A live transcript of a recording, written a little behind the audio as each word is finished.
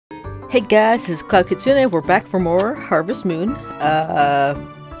Hey guys, this is Kitsune. We're back for more Harvest Moon.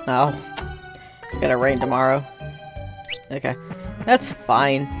 Oh, it's gonna rain tomorrow. Okay, that's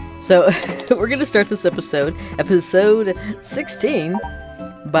fine. So, we're gonna start this episode 16,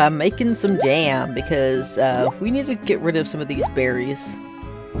 by making some jam, because, we need to get rid of some of these berries.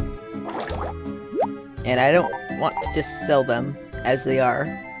 And I don't want to just sell them as they are.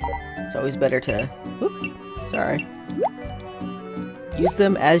 It's always better to... Oops, sorry. Use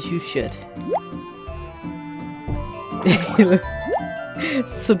them as you should.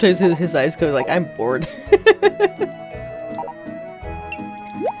 Sometimes his eyes go like, I'm bored.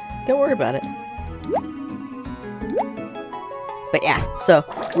 Don't worry about it. But yeah, so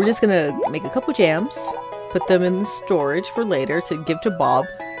we're just gonna make a couple jams, put them in the storage for later to give to Bob.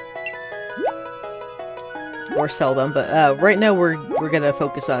 Or sell them, but right now we're gonna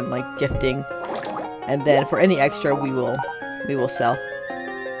focus on like gifting, and then for any extra we will sell.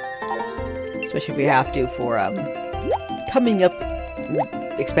 Especially if we have to for coming up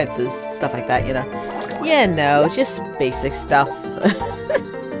expenses, stuff like that, you know. Yeah, no, just basic stuff.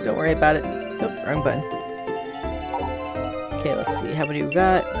 Don't worry about it. Nope, wrong button. Okay, let's see how many we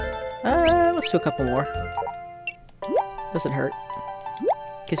got. Let's do a couple more. Doesn't hurt.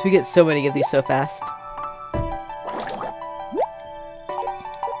 Because we get so many of these so fast.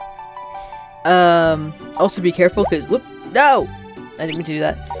 Also be careful, because, whoop, no! I didn't mean to do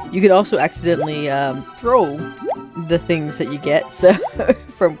that. You could also accidentally, throw the things that you get, so,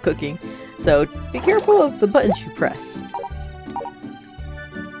 from cooking. So, be careful of the buttons you press.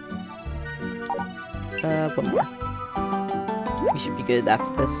 One more. We should be good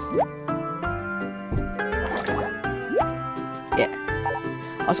after this.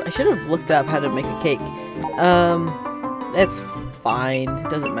 Yeah. Also, I should have looked up how to make a cake. That's fine. It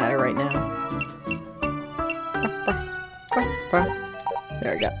doesn't matter right now.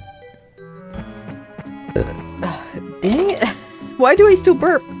 There we go. Dang it. Why do I still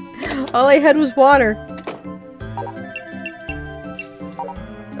burp? All I had was water.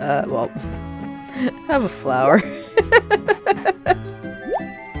 Well, have a flower.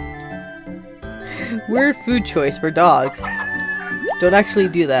 Weird food choice for dog. Don't actually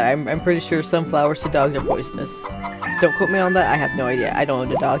do that. I'm pretty sure some flowers to dogs are poisonous. Don't quote me on that. I have no idea. I don't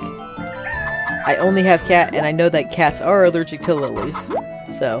own a dog. I only have cat, and I know that cats are allergic to lilies.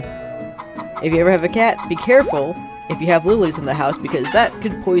 So, if you ever have a cat, be careful if you have lilies in the house, because that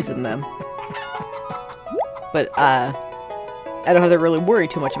could poison them. But, I don't have to really worry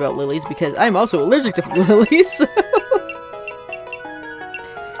too much about lilies, because I'm also allergic to lilies, so...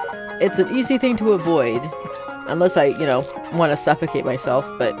 It's an easy thing to avoid. Unless I, you know, want to suffocate myself,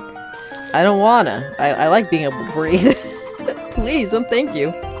 but I don't wanna. I like being able to breathe. Please, and thank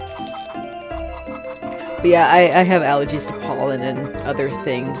you. But yeah, I have allergies to pollen and other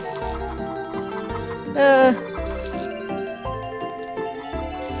things.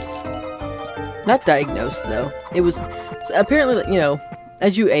 Not diagnosed, though. It was... So apparently, you know,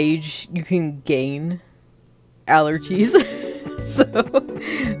 as you age, you can gain allergies. So,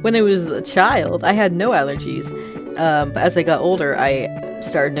 when I was a child, I had no allergies. But as I got older, I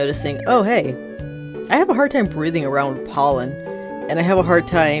started noticing, oh hey, I have a hard time breathing around pollen. And I have a hard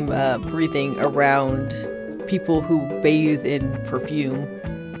time breathing around people who bathe in perfume.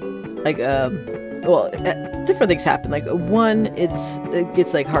 Like, well, different things happen. Like, one, it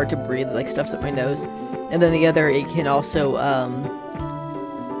gets like hard to breathe, like stuffs up my nose. And then the other, it can also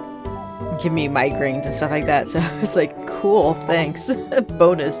give me migraines and stuff like that. So it's like, cool, thanks.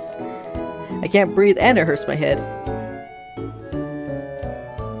 Bonus. I can't breathe and it hurts my head.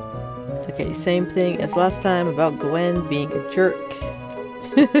 Okay, same thing as last time about Gwen being a jerk.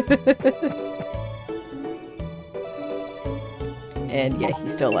 And yeah,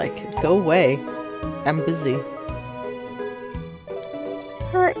 he's still like, go away. I'm busy.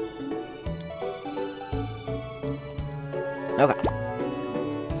 Alright. Okay.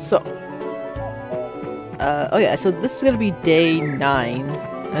 So. Oh yeah, so this is gonna be day 9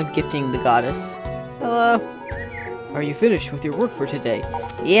 of gifting the goddess. Hello. Are you finished with your work for today?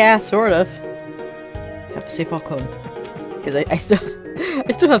 Yeah, sort of. Have a safe walk home. Because I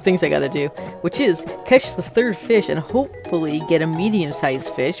still have things I gotta do. Which is, catch the 3rd fish and hopefully get a medium-sized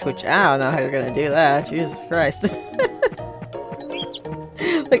fish, which I don't know how you're gonna do that. Jesus Christ.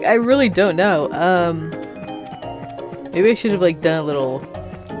 Like, I really don't know. Maybe I should have, like, done a little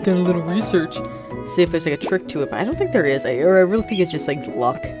research. See if there's, like, a trick to it, but I don't think there is. I really think it's just, like,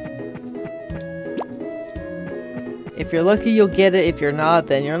 luck. If you're lucky, you'll get it. If you're not,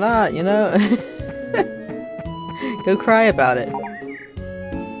 then you're not, you know? Go cry about it.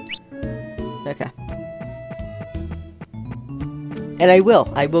 Okay. And I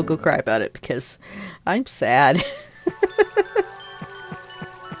will go cry about it because I'm sad.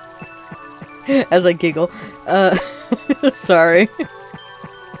 As I giggle. Sorry.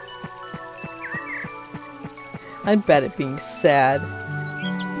 I'm bad at being sad.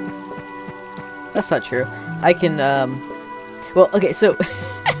 That's not true. I can, well, okay, so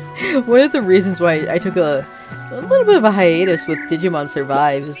one of the reasons why I took a little bit of a hiatus with Digimon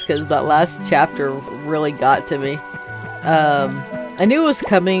Survive is because that last chapter really got to me. I knew it was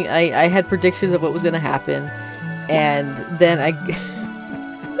coming. I had predictions of what was going to happen, and then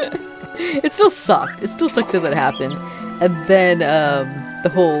it still sucked. It still sucked that it happened. And then, the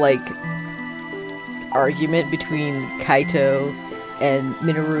whole, like, argument between Kaito and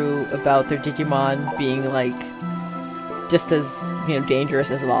Minoru about their Digimon being, like, just as, you know,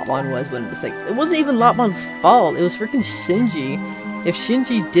 dangerous as Lopmon was, when it was like, it wasn't even Lopmon's fault. It was freaking Shinji. If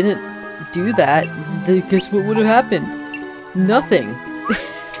Shinji didn't do that, then guess what would have happened? Nothing.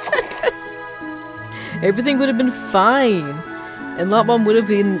 Everything would have been fine. And Lopmon would have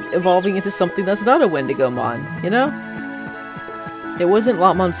been evolving into something that's not a Wendigomon, you know? It wasn't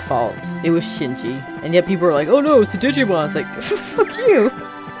Lopmon's fault. It was Shinji. And yet people were like, oh no, it's the Digimon. It's like, fuck you.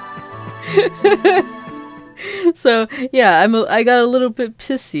 So, yeah, I got a little bit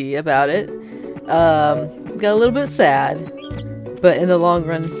pissy about it. Got a little bit sad. But in the long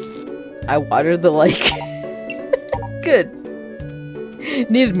run, I watered the lake. Good.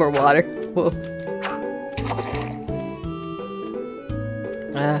 Needed more water. Whoa.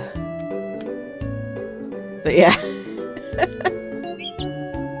 But yeah.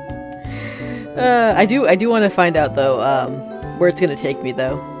 I do want to find out though, where it's gonna take me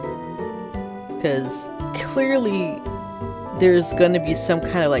though. Because clearly there's gonna be some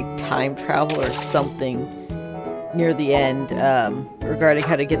kind of like time travel or something near the end, regarding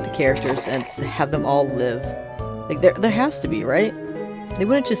how to get the characters and have them all live. Like there has to be, right? They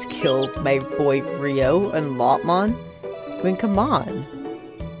wouldn't just kill my boy Rio and Lopmon. I mean, come on.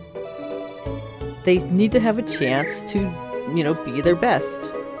 They need to have a chance to, you know, be their best.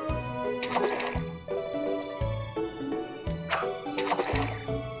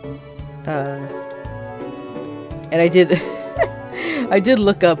 And I did I did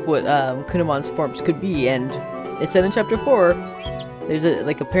look up what Kunamon's forms could be, and it said in chapter 4 there's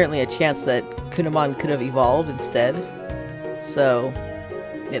apparently a chance that Kunamon could have evolved instead. So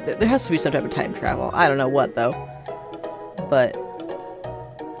yeah, there has to be some type of time travel. I don't know what though. But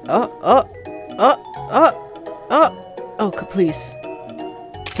please.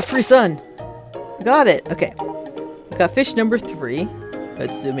 Capri-sun. Got it. Okay. We got fish number 3.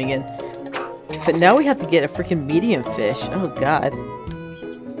 It's zooming in. But now we have to get a freaking medium fish. Oh god.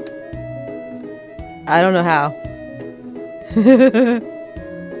 I don't know how.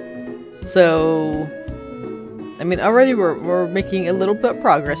 So, I mean, already we're making a little bit of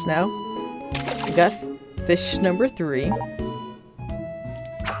progress now. We got fish number 3.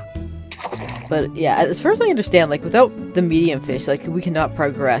 But yeah, as far as I understand, like, without the medium fish, like, we cannot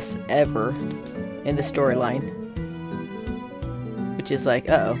progress ever in the storyline. Which is like,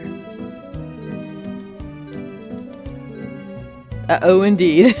 uh-oh. Uh-oh,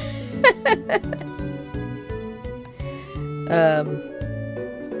 indeed.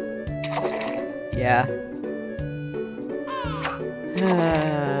 Yeah.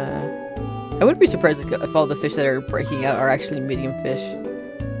 I wouldn't be surprised if all the fish that are breaking out are actually medium fish.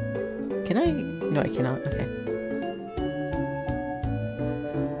 Can I? No, I cannot. Okay.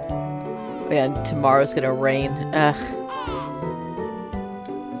 Oh yeah, and tomorrow's gonna rain. Ugh.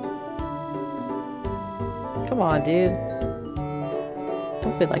 Come on, dude.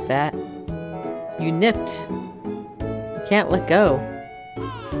 Don't be like that. You nipped. You can't let go.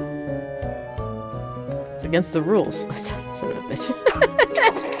 It's against the rules. Son of a bitch.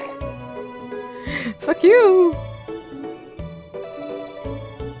 Fuck you!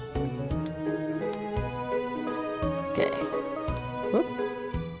 Okay. Whoop.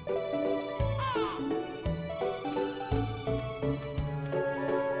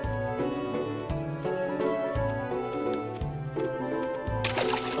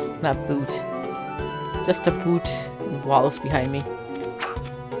 Not boot. Just a boot. And Wallace behind me.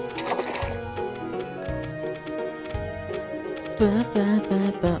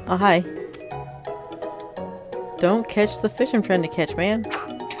 Oh, hi. Don't catch the fish I'm trying to catch, man.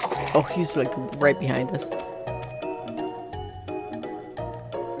 Oh, he's like right behind us.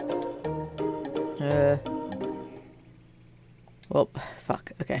 Well,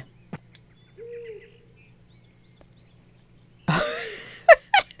 fuck. Okay.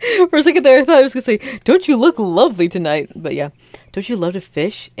 For a second there, I thought I was gonna say, "Don't you look lovely tonight?" But yeah, don't you love to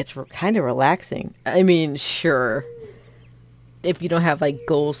fish? It's kind of relaxing. I mean, sure. if you don't have like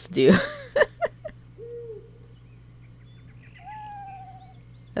goals to do.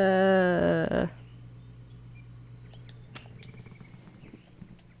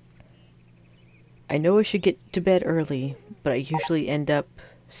 I know I should get to bed early, but I usually end up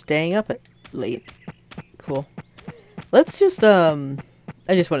staying up late. Cool. Let's just, I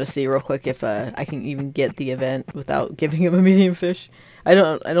just want to see real quick if, I can even get the event without giving him a medium fish. I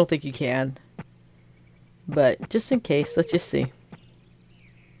don't think you can. But, just in case, let's just see.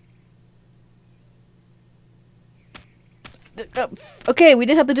 Okay, we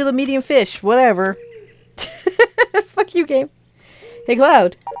did have to do the medium fish. Whatever. Fuck you, game. Hey,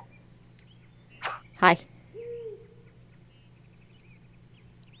 Cloud. Hi.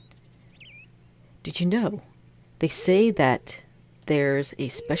 Did you know? They say that there's a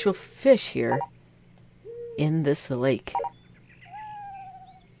special fish here in this lake.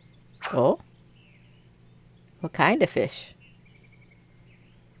 Oh? What kind of fish?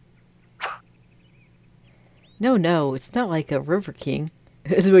 No, it's not like a river king.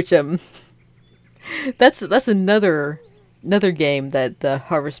 Which, that's another game that the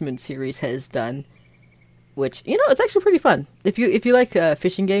Harvest Moon series has done. Which, you know, it's actually pretty fun. If you like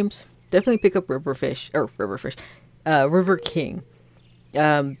fishing games, definitely pick up River King.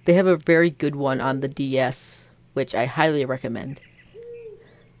 They have a very good one on the DS, which I highly recommend.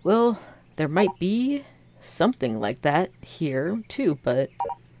 Well, there might be something like that here too, but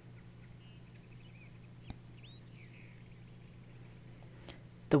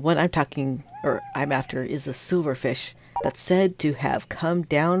the one I'm after is the silverfish that's said to have come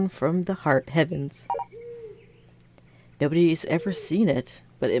down from the heavens. Nobody's ever seen it,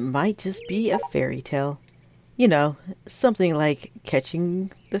 but it might just be a fairy tale. You know, something like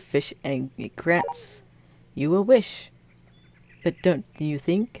catching the fish and it grants you a wish. But don't you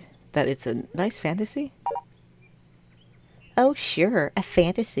think that it's a nice fantasy? Oh, sure, a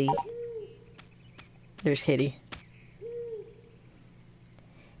fantasy. There's Kitty.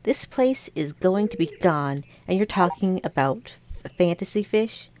 This place is going to be gone, and you're talking about a fantasy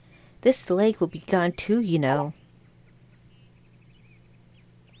fish? This lake will be gone too, you know.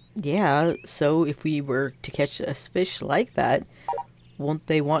 Yeah, so if we were to catch a fish like that, won't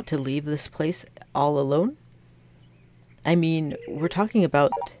they want to leave this place all alone? I mean, we're talking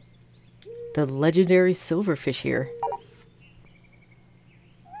about the legendary silverfish here.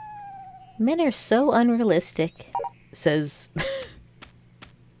 Men are so unrealistic, says...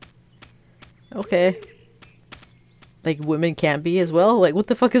 Okay. Like, women can't be as well? Like, what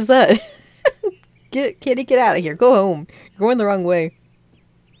the fuck is that? Kitty, get out of here. Go home. You're going the wrong way.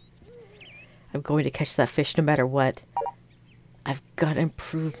 I'm going to catch that fish no matter what. I've got to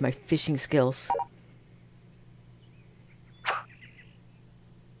improve my fishing skills.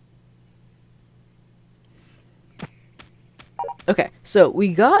 Okay, so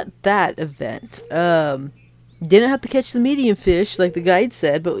we got that event. Didn't have to catch the medium fish like the guide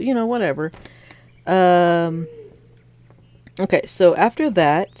said, but you know, whatever. Okay, so after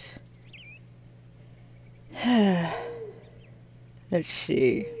that... Let's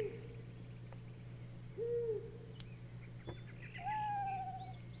see.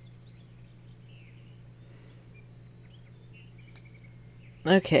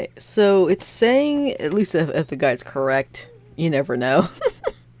 Okay, so it's saying, at least if the guide's correct, you never know.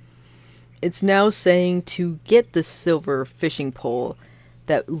 It's now saying to get the silver fishing pole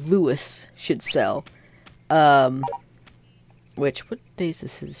that Lewis should sell. What days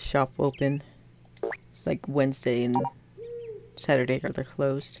is his shop open? It's like Wednesday and Saturday are they're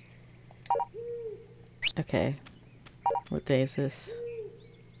closed. Okay. What day is this?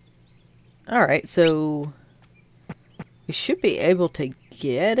 Alright, so we should be able to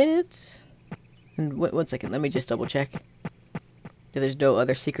get it. And one second, let me just double check. There's no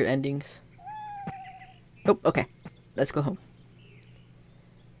other secret endings. Oh, okay. Let's go home.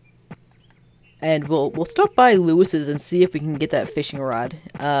 And we'll stop by Lewis's and see if we can get that fishing rod.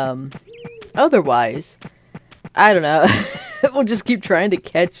 Otherwise, I don't know. We'll just keep trying to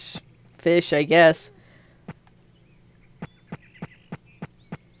catch fish, I guess.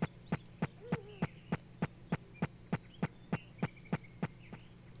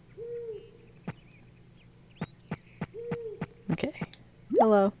 Okay.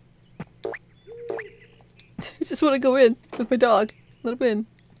 Hello. I just want to go in with my dog. Let him in.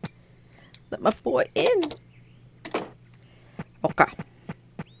 Let my boy in. Okay.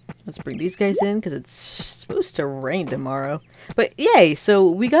 Let's bring these guys in because it's supposed to rain tomorrow. But yay! So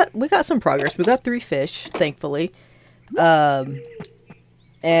we got some progress. We got 3 fish, thankfully. And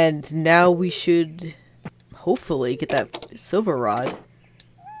now we should hopefully get that silver rod,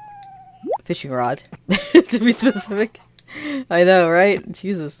 fishing rod, to be specific. I know, right?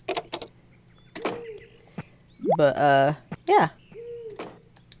 Jesus. But, yeah.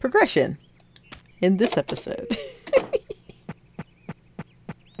 Progression in this episode.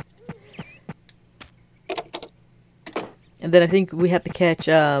 And then I think we have to catch,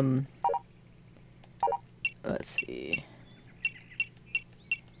 let's see.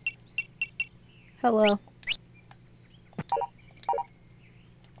 Hello.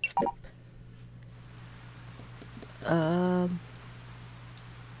 Snip.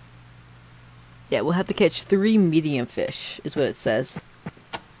 Yeah, we'll have to catch 3 medium fish, is what it says.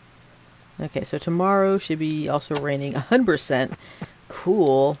 Okay, so tomorrow should be also raining 100%.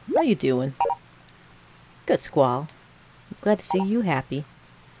 Cool. How you doing? Good, Squall. Glad to see you happy.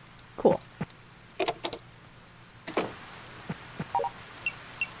 Cool.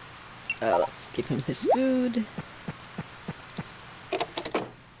 Let's give him his food.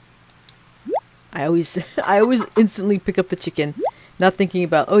 I always instantly pick up the chicken, not thinking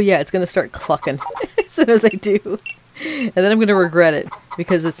about, oh yeah, it's gonna start clucking as soon as I do. And then I'm gonna regret it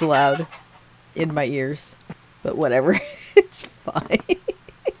because it's loud in my ears. But whatever. It's fine.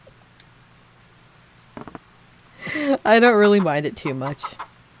 I don't really mind it too much.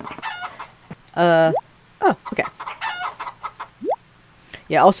 Oh, okay.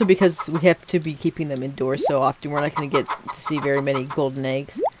 Yeah, also because we have to be keeping them indoors so often, we're not going to get to see very many golden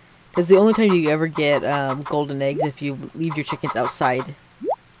eggs. Because the only time you ever get golden eggs if you leave your chickens outside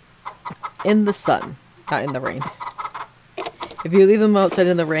in the sun, not in the rain. If you leave them outside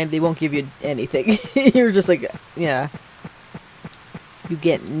in the rain, they won't give you anything. You're just like, yeah. You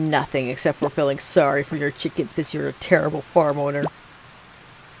get nothing except for feeling sorry for your chickens because you're a terrible farm owner.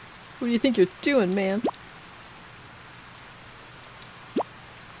 What do you think you're doing, man?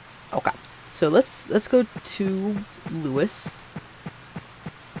 Okay, so let's go to Lewis.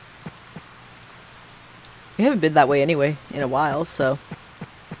 We haven't been that way anyway in a while, so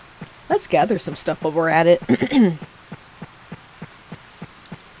let's gather some stuff while we're at it.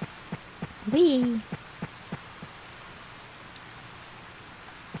 Wee.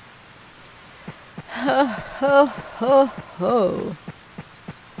 Ho ho ho ho.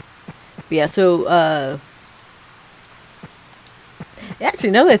 But yeah, so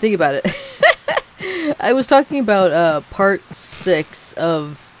actually, now that I think about it, I was talking about part 6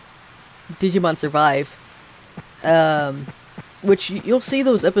 of Digimon Survive, which you'll see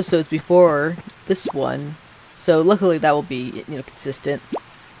those episodes before this one, so luckily that will be, you know, consistent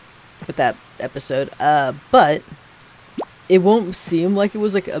with that episode. But it won't seem like it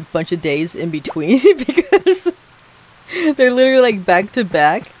was like a bunch of days in between because they're literally like back to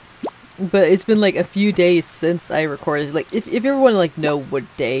back. But it's been like a few days since I recorded. Like, if you ever want to like know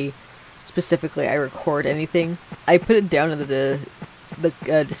what day specifically I record anything, I put it down in the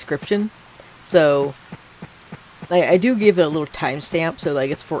description. So I do give it a little timestamp, so like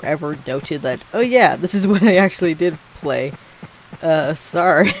it's forever noted that, oh yeah, this is when I actually did play.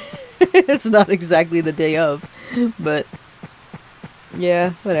 Sorry, it's not exactly the day of, but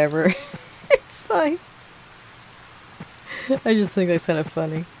yeah, whatever. It's fine. I just think that's kind of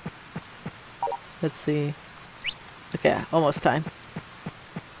funny. Let's see. Okay, almost time.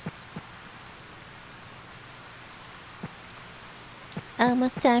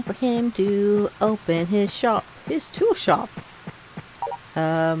 Almost time for him to open his shop. His tool shop.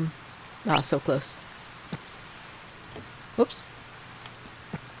 Ah, so close. Whoops.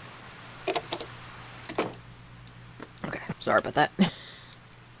 Okay, sorry about that.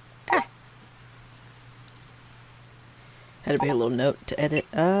 Ah. Had to make a little note to edit.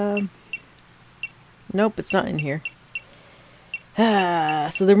 Nope, it's not in here.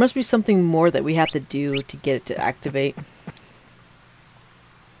 So there must be something more that we have to do to get it to activate.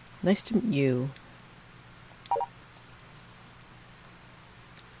 Nice to meet you.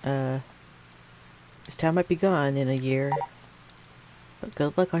 This town might be gone in a year. But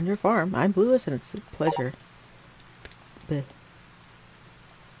good luck on your farm. I'm Lewis and it's a pleasure. Bleh.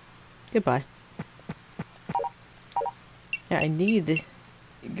 Goodbye. Yeah, I need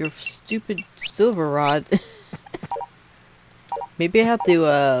your stupid silver rod. Maybe I have to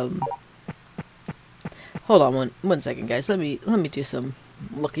hold on one second, guys. Let me do some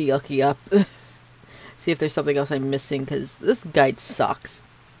looky up. See if there's something else I'm missing, because this guide sucks.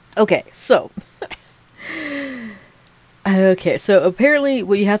 Okay, so okay, so apparently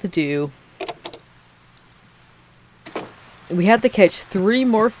what you have to do, we have to catch 3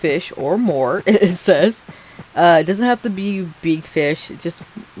 more fish or more, it says. It doesn't have to be big fish, just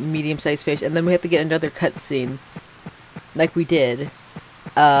medium-sized fish, and then we have to get another cutscene, like we did.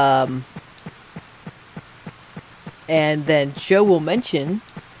 And then Joe will mention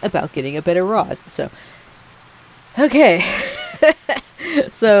about getting a better rod. So Okay.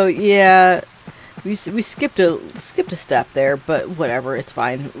 So yeah, we skipped a step there, but whatever, it's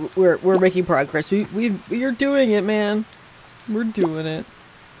fine. We're making progress. We're doing it, man. We're doing it.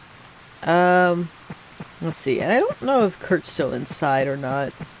 Let's see. And I don't know if Kurt's still inside or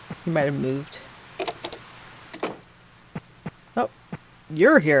not. He might have moved. Oh,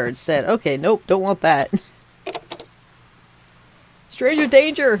 you're here instead. Okay, nope, don't want that. Stranger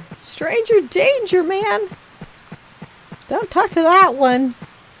danger! Stranger danger, man! Don't talk to that one.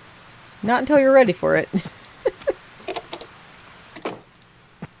 Not until you're ready for it.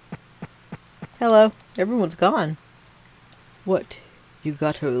 Hello. Everyone's gone. What? You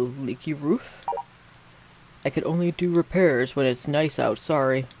got a leaky roof? I could only do repairs when it's nice out,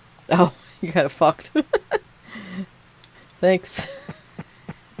 sorry. Oh, you got fucked. Thanks.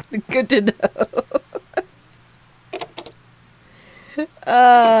 Good to know.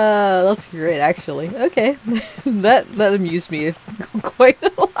 That's great, actually. Okay. that amused me quite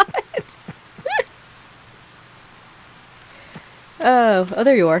a lot. Oh,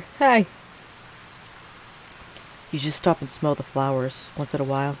 there you are. Hi. You just stop and smell the flowers once in a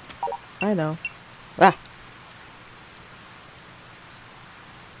while. I know. Ah!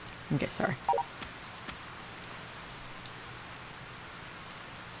 Okay, sorry.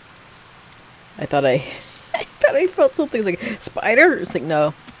 I thought I thought I felt something like spider. It's like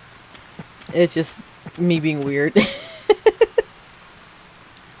no. It's just me being weird.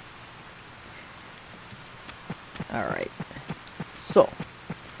 Alright. So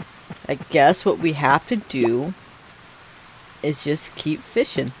I guess what we have to do is just keep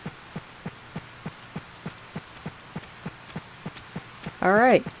fishing.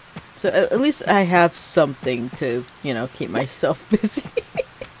 Alright. So at least I have something to, you know, keep myself busy.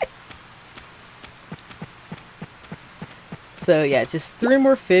 So yeah, just 3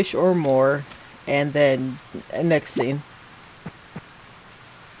 more fish or more, and then next scene.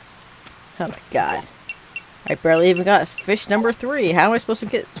 Oh my god. I barely even got fish number 3. How am I supposed to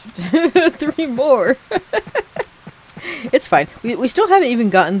get 3 more? It's fine. We still haven't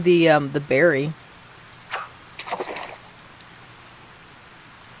even gotten the berry.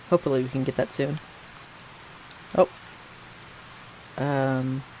 Hopefully we can get that soon. Oh.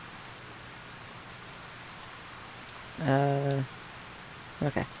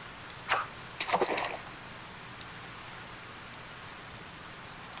 Okay.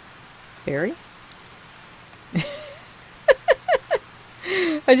 Berry?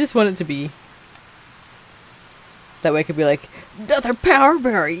 I just want it to be. That way I could be like, another power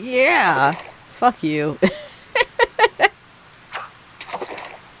berry, yeah! Fuck you.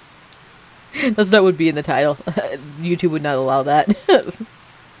 That's not what would be in the title. YouTube would not allow that.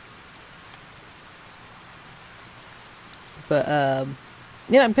 But,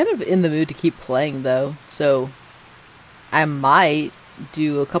 yeah, I'm kind of in the mood to keep playing, though. So, I might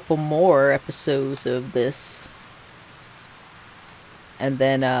do a couple more episodes of this. And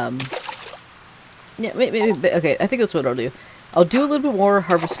then, yeah, maybe, okay, I think that's what I'll do. I'll do a little bit more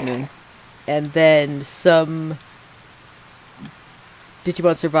Harvest Moon. And then some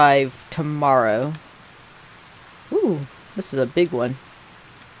Digimon Survive tomorrow. Ooh, this is a big one.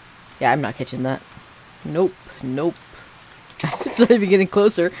 Yeah, I'm not catching that. Nope, nope. It's not even getting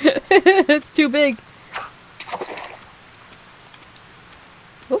closer. It's too big.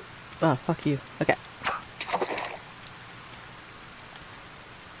 Oh, oh, fuck you. Okay.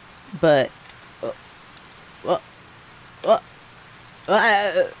 But,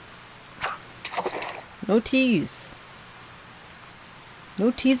 no tease.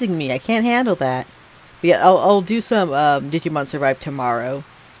 No teasing me. I can't handle that. But yeah, I'll do some Digimon Survive tomorrow,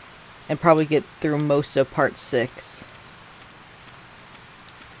 and probably get through most of part 6.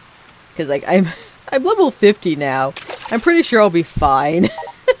 Because like I'm level 50 now. I'm pretty sure I'll be fine.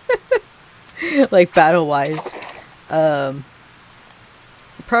 Like battle wise.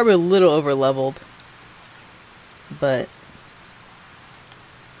 Probably a little over leveled. But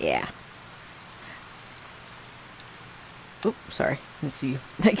yeah. Oh, sorry. I can't see you.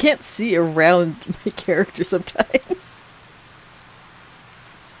 I can't see around my character sometimes.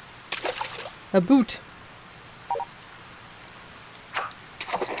 A boot.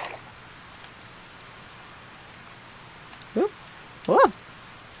 Oh. Whoa.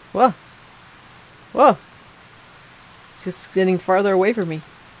 Whoa. Whoa. It's just getting farther away from me.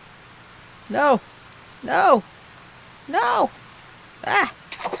 No. No. No. Ah.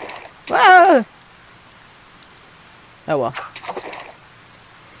 Whoa. Oh well.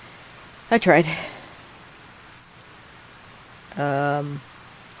 I tried.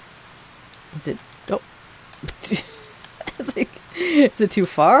 Is it... Oh. It's like... Is it too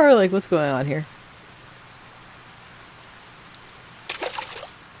far? Like, what's going on here?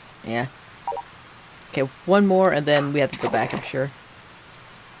 Yeah. Okay, one more and then we have to go back, I'm sure.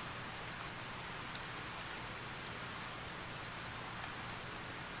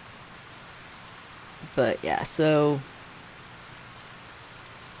 But yeah, so...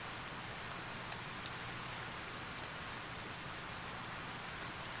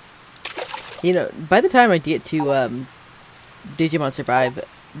 You know, by the time I get to Digimon Survive,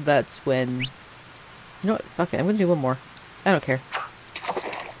 that's when... You know what? Fuck it, I'm gonna do one more. I don't care.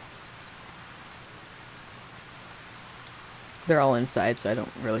 They're all inside, so I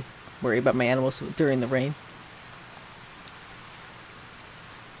don't really worry about my animals during the rain.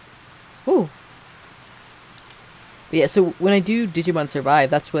 Ooh. But yeah, so when I do Digimon Survive,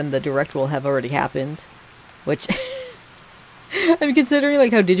 that's when the direct will have already happened. Which... I'm considering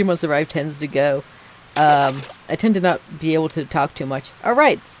like how Digimon Survive tends to go. I tend to not be able to talk too much.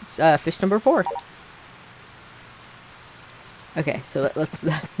 Alright, fish number 4. Okay, so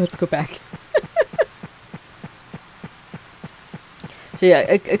let's go back. So yeah,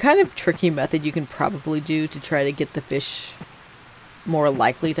 a kind of tricky method you can probably do to try to get the fish more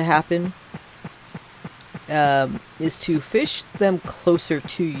likely to happen is to fish them closer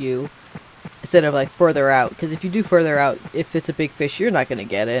to you instead of like further out. Because if you do further out, if it's a big fish, you're not going to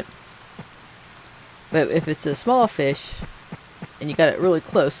get it. But if it's a small fish and you got it really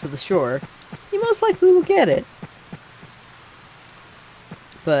close to the shore, you most likely will get it.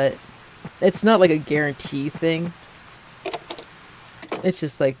 But it's not like a guarantee thing. It's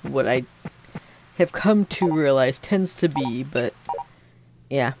just like what I have come to realize tends to be, but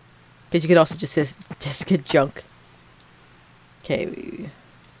yeah. Because you could also just get junk. Okay,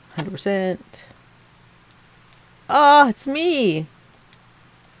 100%. Ah, it's me!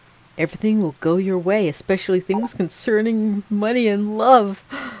 Everything will go your way, especially things concerning money and love.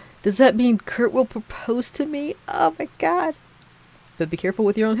 Does that mean Kurt will propose to me? Oh my god. But be careful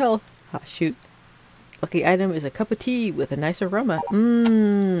with your own health. Ah, shoot. Lucky item is a cup of tea with a nice aroma.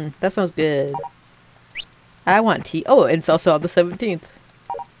 Mmm, that sounds good. I want tea. Oh, and it's also on the 17th.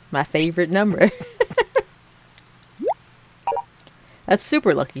 My favorite number. That's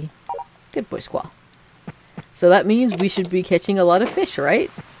super lucky. Good boy, Squall. So that means we should be catching a lot of fish,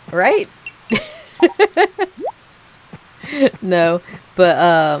 right? Right? No,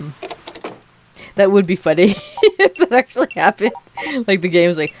 but that would be funny if that actually happened. Like the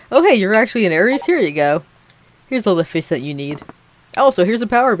game's like, oh hey, you're actually an Aries, here you go. Here's all the fish that you need. Also, here's a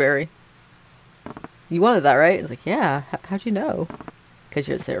power berry. You wanted that, right? It's like, yeah, how'd you know? Because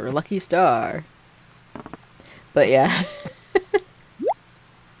you're a lucky star. But yeah.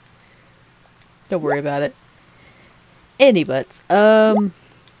 Don't worry about it. Any buts. Oh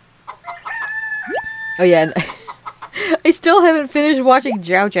yeah, and I still haven't finished watching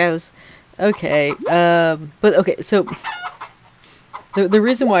Jow Jows. Okay, but okay, so the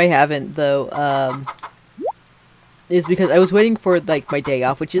reason why I haven't though, is because I was waiting for like my day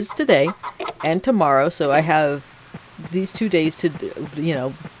off, which is today and tomorrow, so I have these 2 days to, you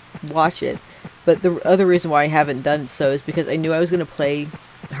know, watch it. But the other reason why I haven't done so is because I knew I was going to play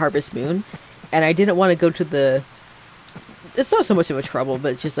Harvest Moon, and I didn't want to go to the... It's not so much of a trouble,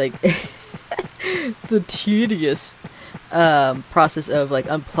 but it's just like the tedious process of like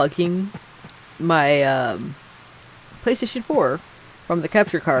unplugging my PlayStation 4 from the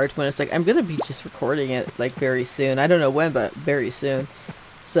capture card when it's like I'm gonna be just recording it like very soon. I don't know when, but very soon.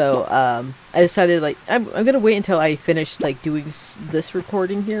 So I decided like I'm gonna wait until I finish like doing this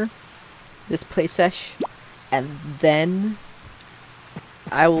recording here, this play sesh, and then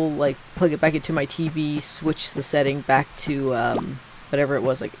I will like plug it back into my TV, switch the setting back to whatever it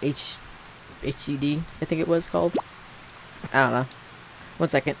was, like HDD, I think it was called. I don't know. 1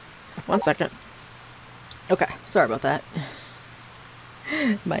 second. 1 second. Okay, sorry about that.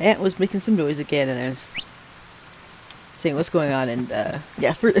 My aunt was making some noise again, and I was saying what's going on, and yeah,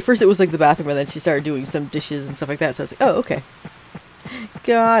 at first it was like the bathroom, and then she started doing some dishes and stuff like that, so I was like, oh, okay.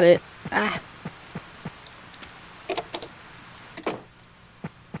 Got it. Ah.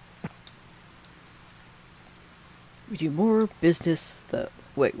 We do more business, though.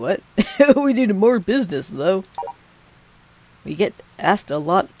 Wait, what? We do more business, though. We get asked a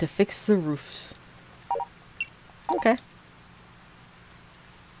lot to fix the roofs. Okay.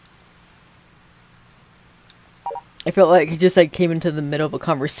 I felt like it just like came into the middle of a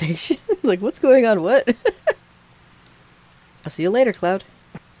conversation. Like, what's going on? What? I'll see you later, Cloud.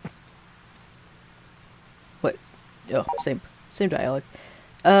 What? Oh, same dialogue.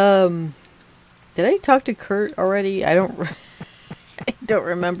 Did I talk to Kurt already? I don't I don't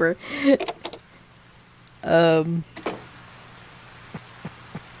remember.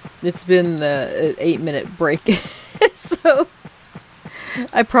 It's been an 8-minute break. So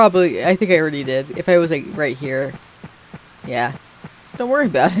I think I already did. If I was like right here. Yeah. Don't worry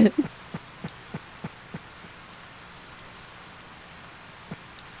about it.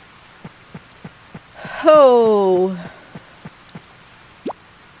 Oh.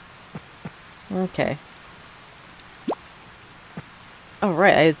 Okay.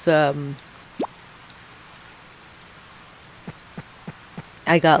 Alright, it's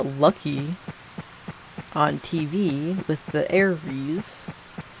I got lucky on TV with the Aries.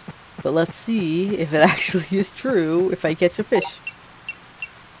 But let's see if it actually is true if I catch a fish.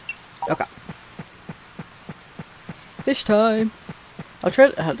 Okay. Fish time.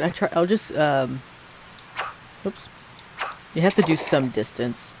 I'll just oops. You have to do some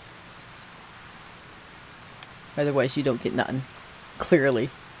distance. Otherwise you don't get nothing. Clearly.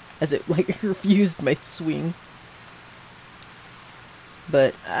 As it like refused my swing.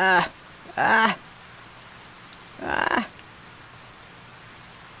 But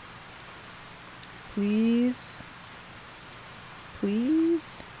please.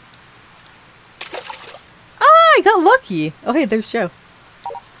 Please. Ah, I got lucky. Oh hey, there's Joe.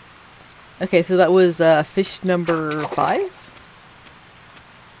 Okay, so that was fish number 5?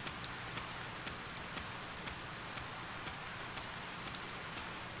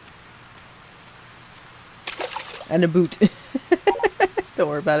 And a boot. Don't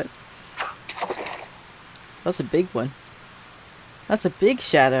worry about it. That's a big one. That's a big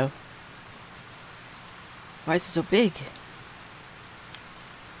shadow. Why is it so big?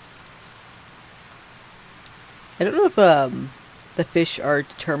 I don't know if the fish are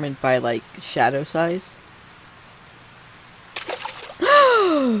determined by like shadow size.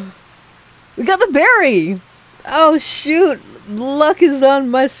 We got the berry! Oh shoot! Luck is on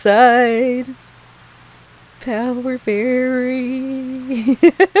my side. Power berry.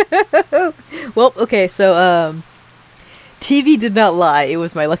 Well, okay, so TV did not lie. It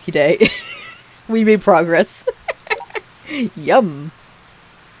was my lucky day. We made progress. Yum.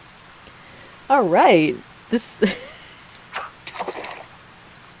 Alright. This...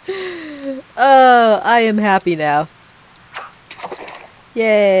 I am happy now.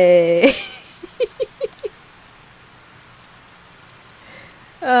 Yay.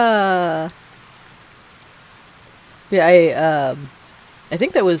 Yeah, I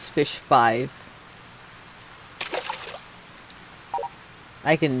think that was fish 5.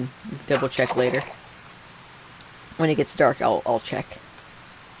 I can double check later. When it gets dark, I'll check.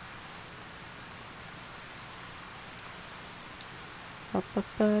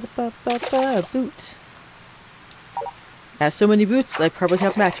 Boot. I have so many boots, I probably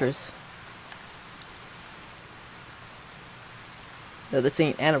have matchers. No, this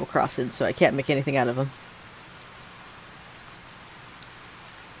ain't Animal Crossing, so I can't make anything out of them.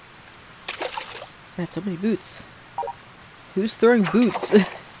 I had so many boots. Who's throwing boots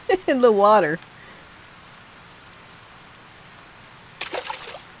in the water?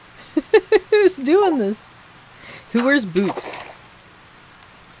 Who's doing this? Who wears boots?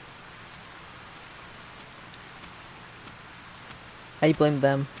 I blame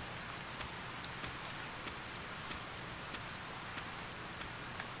them.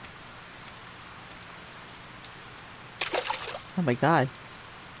 Oh my god.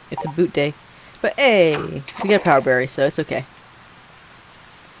 It's a boot day. But hey, we got a power berry, so it's okay.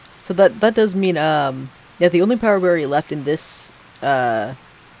 So that does mean, yeah, the only power berry left in this,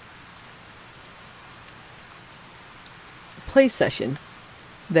 play session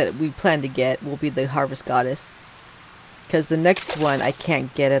that we plan to get will be the Harvest Goddess. Because the next one I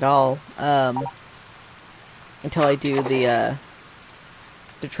can't get at all, until I do the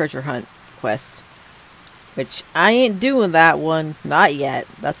treasure hunt quest. Which, I ain't doing that one. Not yet.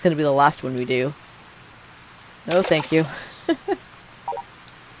 That's gonna be the last one we do. No, thank you.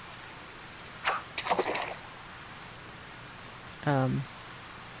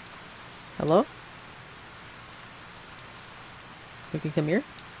 Hello? You can come here?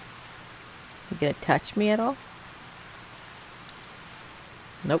 You gonna touch me at all?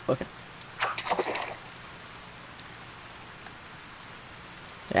 Nope, okay.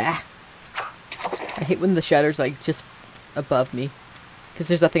 Ah! I hate when the shadow's like just above me. Because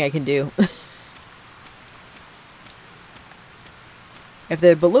there's nothing I can do. If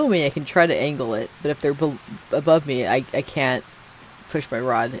they're below me, I can try to angle it. But if they're above me, I can't push my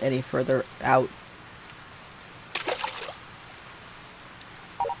rod any further out.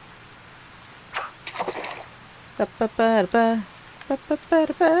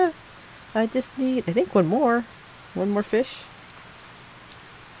 I just need, I think, one more fish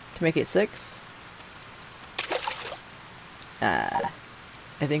to make it 6.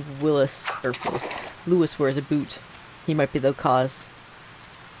 I think Lewis wears a boot. He might be the cause.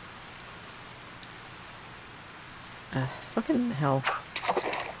 Fucking hell.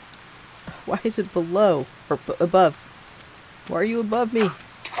 Why is it below? Or above? Why are you above me?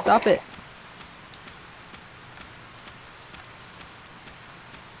 Stop it.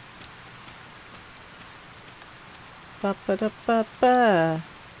 Ba ba da ba ba.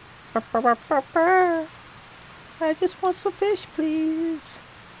 Ba ba ba ba ba. I just want some fish, please.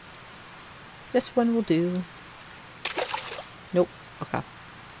 This one will do. Nope. Okay.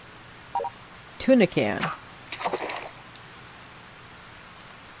 Tuna can.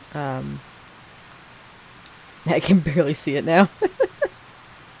 I can barely see it now.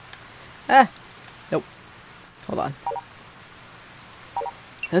 Ah! Nope. Hold on.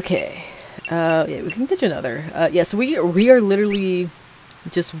 Okay. Yeah, we can get you another. Yeah, so we are literally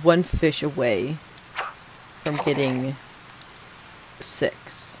just one fish away from getting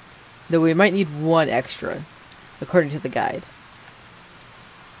 6. Though we might need 1 extra, according to the guide.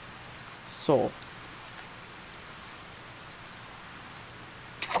 Soul.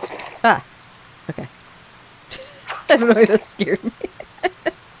 Ah! Okay. I don't know why that scared me.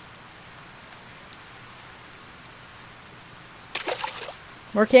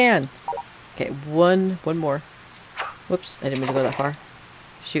 More can! Okay, one more. Whoops, I didn't mean to go that far.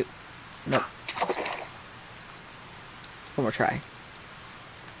 Shoot. Nope. One more try.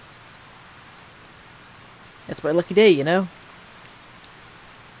 That's my lucky day, you know?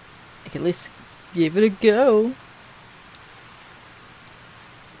 I can at least give it a go.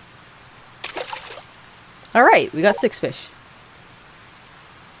 Alright, we got 6 fish.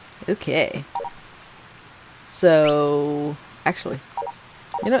 Okay. So, actually,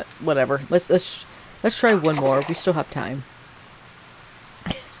 you know, whatever. Let's try one more. We still have time.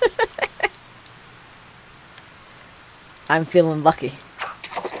 I'm feeling lucky.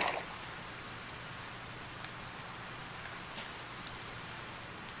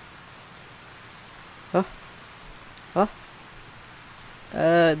 Oh. Oh.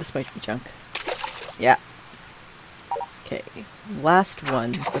 This might be junk. Yeah. Okay. Last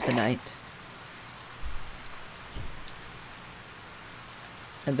one for the night.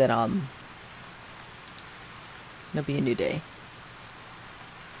 And then, it'll be a new day.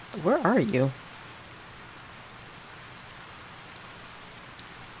 Where are you?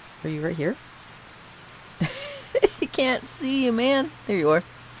 Are you right here? I can't see you, man. There you are.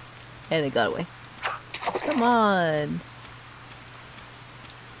 And it got away. Come on.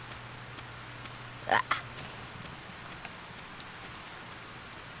 Ah.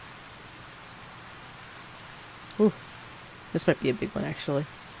 Ooh. This might be a big one, actually.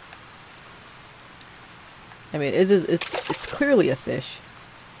 I mean, it's clearly a fish.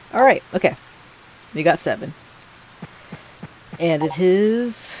 Alright, okay. We got 7. And it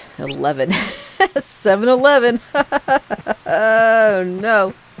is 11. 7-11. Oh,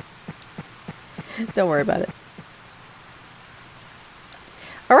 no. Don't worry about it.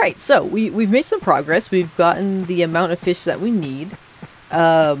 Alright, so we've made some progress. We've gotten the amount of fish that we need.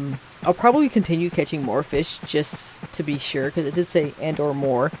 I'll probably continue catching more fish just to be sure, because it did say and or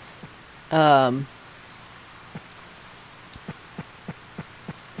more.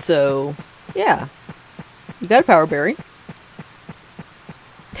 So, yeah. You got a power berry.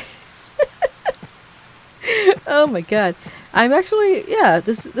 Oh my god. I'm actually, yeah,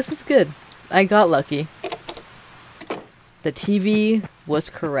 this is good. I got lucky. The TV was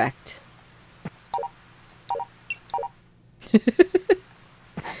correct.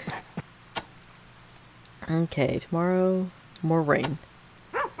 Okay, tomorrow, more rain.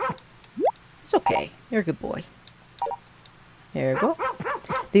 It's okay. You're a good boy. There we go.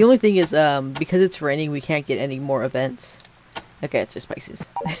 The only thing is, because it's raining, we can't get any more events. Okay, it's just Pisces.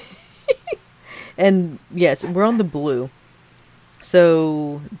 And, yes, we're on the blue.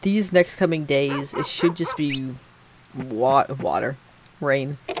 So, these next coming days, it should just be water.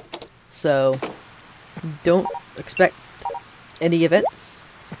 Rain. So, don't expect any events.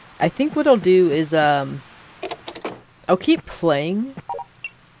 I think what I'll do is, I'll keep playing.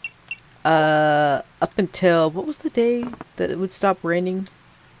 Up until, what was the day that it would stop raining?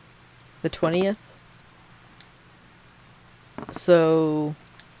 The 20th? So,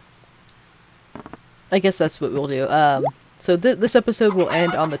 I guess that's what we'll do. So this episode will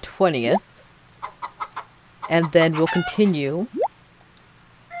end on the 20th. And then we'll continue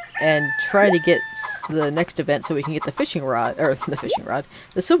and try to get the next event so we can get the fishing rod, or the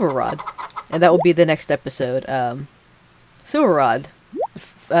silver rod. And that will be the next episode. Silver rod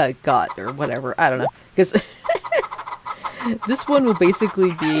got, or whatever, I don't know. Because this one will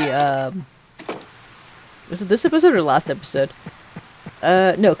basically be, was it this episode or last episode?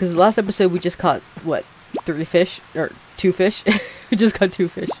 No, because the last episode we just caught, what, 3 fish? Or 2 fish? We just caught 2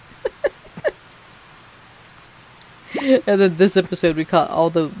 fish. And then this episode we caught all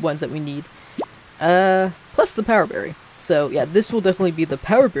the ones that we need. Plus the power berry. So yeah, this will definitely be the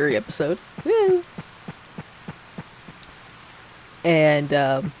power berry episode. Woo! And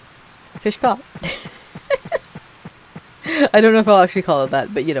fish caught. I don't know if I'll actually call it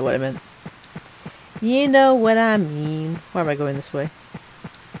that, but you know what I meant. You know what I mean. Why am I going this way?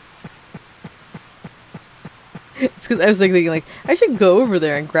 It's because I was like thinking like I should go over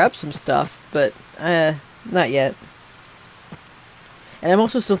there and grab some stuff, but not yet. And I'm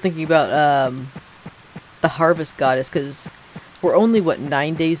also still thinking about the harvest goddess, because we're only what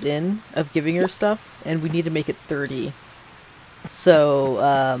 9 days in of giving her stuff, and we need to make it 30. So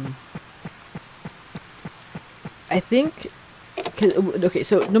I think, okay,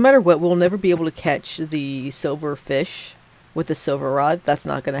 so no matter what, we'll never be able to catch the silver fish with the silver rod. That's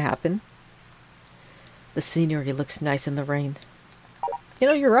not going to happen. The scenery looks nice in the rain. You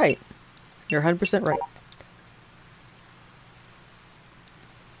know, you're right. You're 100% right.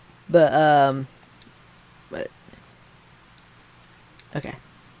 But, okay.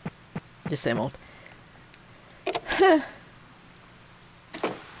 Just same old.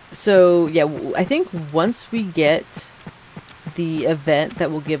 So, yeah, I think once we get the event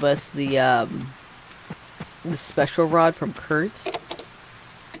that will give us the special rod from Kurt's,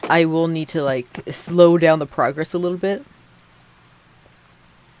 I will need to, like, slow down the progress a little bit.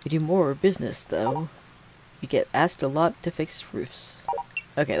 We do more business, though. We get asked a lot to fix roofs.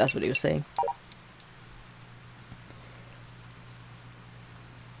 Okay, that's what he was saying.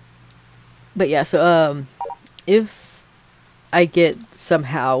 But yeah, so, if I get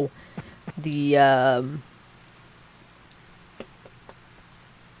somehow the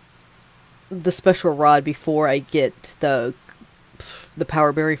special rod before I get the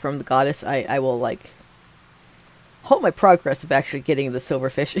power berry from the goddess, I will, like, halt my progress of actually getting the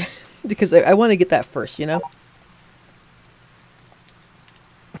silverfish. Because I want to get that first, you know?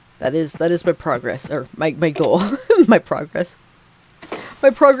 That is my progress, or my goal. My progress. My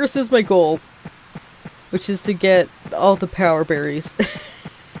progress is my goal. Which is to get all the power berries.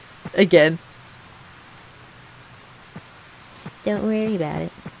 Again. Don't worry about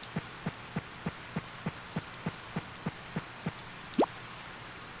it.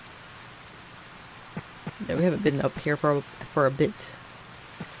 No, we haven't been up here for a bit.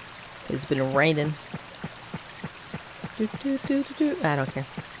 It's been raining. I don't care.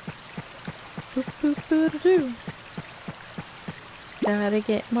 Gotta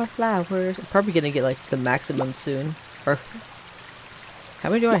get more flowers. I'm probably gonna get like the maximum soon. Or how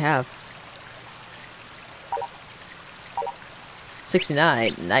many do I have?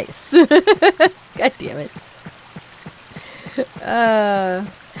 69. Nice. God damn it.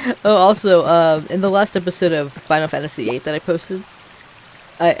 Oh, also, in the last episode of Final Fantasy VIII that I posted,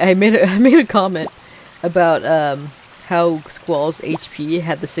 I made a comment about how Squall's HP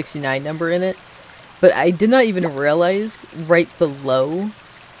had the 69 number in it, but I did not even realize right below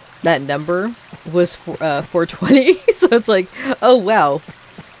that number was 420. So it's like, oh wow,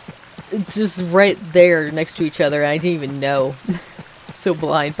 it's just right there next to each other, and I didn't even know. So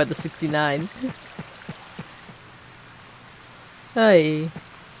blind by the 69. Hi.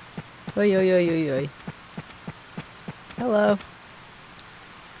 Oi, oi, oi, oi, oi. Hello.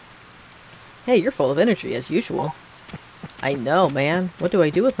 Hey, you're full of energy, as usual. I know, man. What do I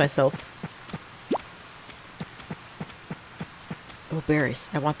do with myself? Oh, berries.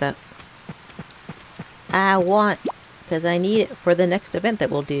 I want that. I want, because I need it for the next event that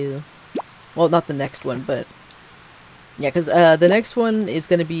we'll do. Well, not the next one, but... yeah, because the next one is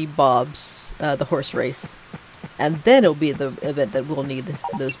going to be Bob's, the horse race. And then it'll be the event that we'll need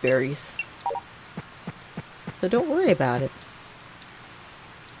those berries. So don't worry about it.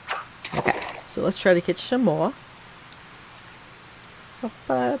 Okay, so let's try to catch some more. Oh,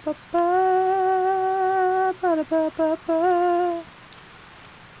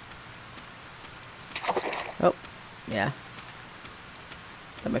 yeah.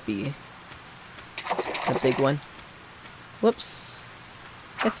 That might be a big one. Whoops.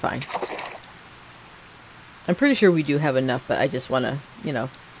 It's fine. I'm pretty sure we do have enough, but I just want to, you know,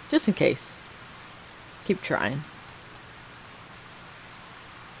 just in case. Keep trying.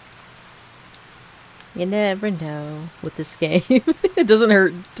 You never know with this game. It doesn't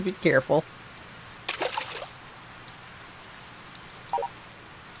hurt to be careful.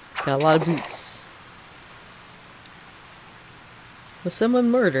 Got a lot of boots. Was someone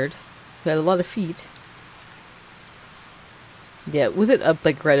murdered? Got a lot of feet. Yeah, with it up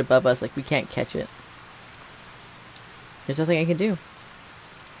like right above us, like we can't catch it. There's nothing I can do.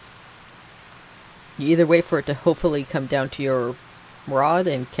 You either wait for it to hopefully come down to your rod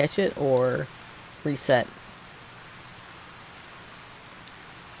and catch it, or reset.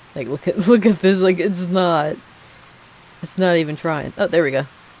 Like, look at this. Like, it's not even trying. Oh, there we go.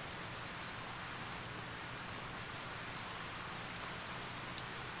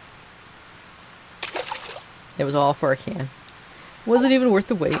 It was all for a can. Wasn't even worth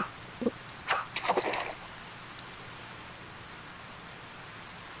the wait.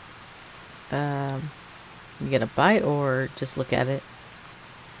 You get a bite or just look at it?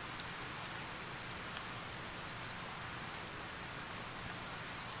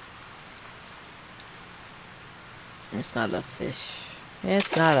 It's not a fish.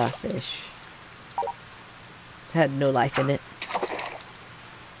 It's not a fish. It's had no life in it.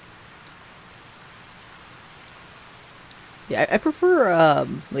 Yeah, I prefer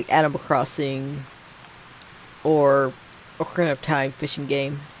like Animal Crossing or Ocarina of Time fishing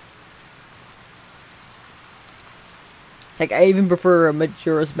game. Like, I even prefer a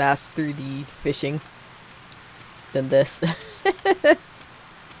Majora's Mask 3D fishing than this.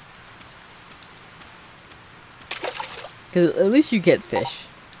 Because at least you get fish.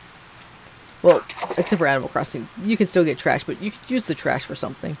 Well, except for Animal Crossing. You can still get trash, but you could use the trash for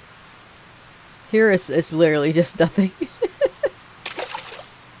something. Here, it's literally just nothing.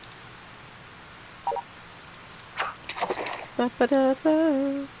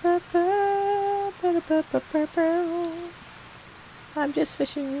 I'm just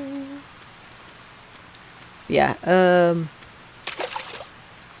fishing. Yeah,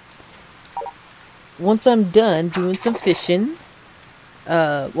 once I'm done doing some fishing,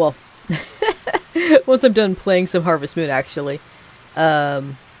 well, once I'm done playing some Harvest Moon, actually, yeah,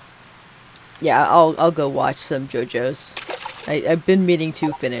 I'll go watch some JoJo's. I've been meaning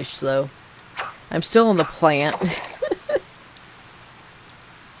to finish, so I'm still on the plant.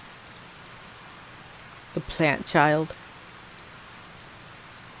 The plant child.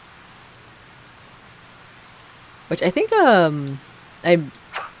 Which I think, yeah,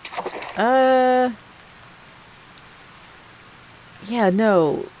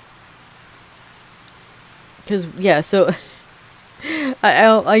 no. Because, yeah, so,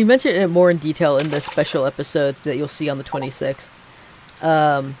 I mentioned it more in detail in the special episode that you'll see on the 26th.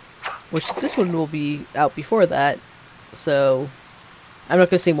 Which this one will be out before that, so I'm not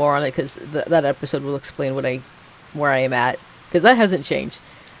going to say more on it because that episode will explain where I am at. Because that hasn't changed.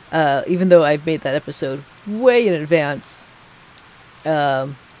 Even though I've made that episode way in advance. Yeah,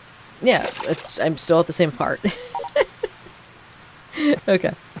 I'm still at the same part.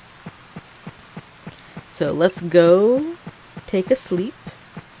 Okay. So let's go take a sleep.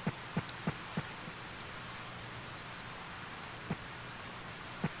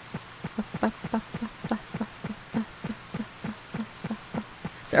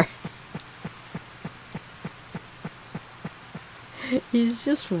 Sorry. He's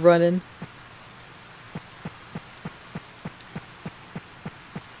just running.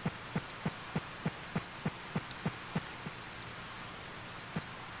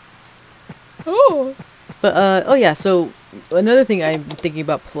 Oh! But, oh yeah, so another thing I'm thinking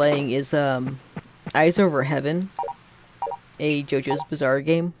about playing is, Eyes Over Heaven, a JoJo's Bizarre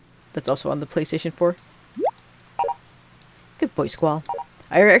game that's also on the PlayStation 4. Good boy, Squall.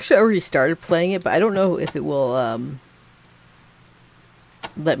 I actually already started playing it, but I don't know if it will,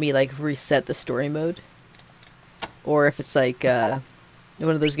 let me, like, reset the story mode. Or if it's, like, one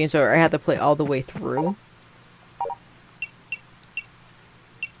of those games where I have to play all the way through.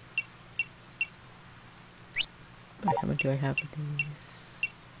 How many do I have of these?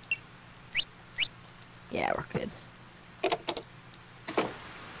 Yeah, we're good.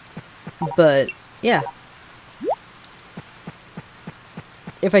 But, yeah.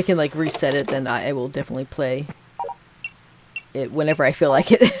 If I can, like, reset it, then I will definitely play it whenever I feel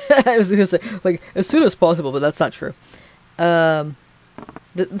like it. I was gonna say, like, as soon as possible, but that's not true. The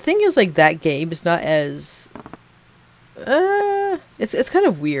thing is, like, that game is not as... it's kind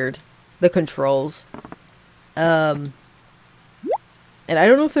of weird. The controls. And I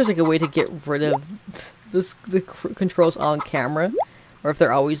don't know if there's, like, a way to get rid of the controls on camera, or if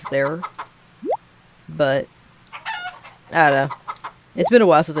they're always there. But, I don't know. It's been a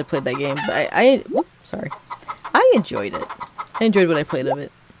while since I played that game, but whoops, sorry. I enjoyed it. I enjoyed what I played of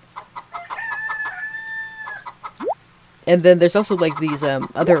it. And then there's also, like, these,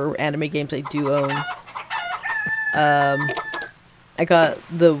 other anime games I do own. I got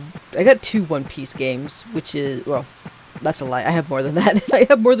 2 One Piece games, which is, well, that's a lie. I have more than that. I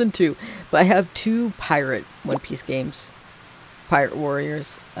have more than 2. But I have 2 pirate One Piece games. Pirate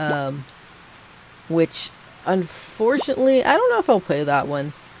Warriors. Which, unfortunately, I don't know if I'll play that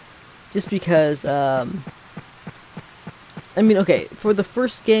one. Just because, I mean, okay, for the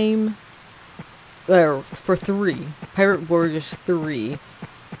first game, or for 3, Pirate Warriors 3,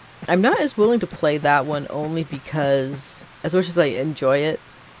 I'm not as willing to play that one only because, as much as I enjoy it,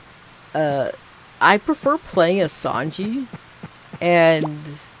 I prefer playing as Sanji, and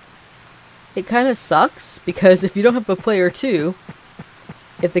it kind of sucks because if you don't have a player too,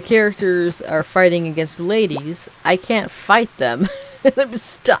 if the characters are fighting against ladies, I can't fight them, and I'm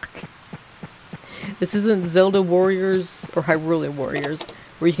stuck. This isn't Zelda Warriors or Hyrule Warriors,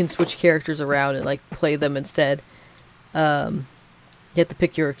 where you can switch characters around and, like, play them instead. You have to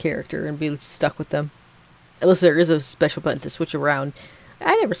pick your character and be stuck with them. Unless there is a special button to switch around.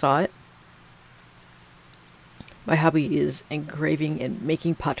 I never saw it. My hobby is engraving and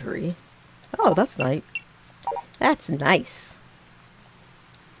making pottery. Oh, that's nice. That's nice.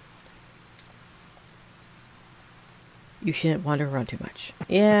 You shouldn't wander around too much.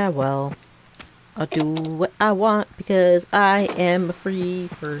 Yeah, well, I'll do what I want because I am a free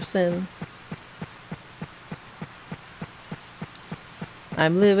person.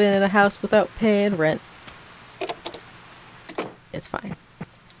 I'm living in a house without paying rent. It's fine.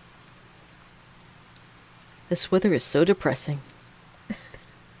 This weather is so depressing.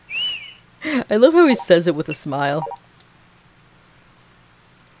 I love how he says it with a smile.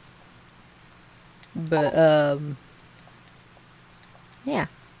 But, yeah.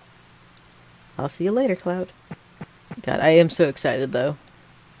 I'll see you later, Cloud. God, I am so excited, though.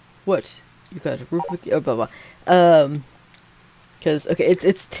 What? You got a roof with... Oh, blah, blah. Because, okay,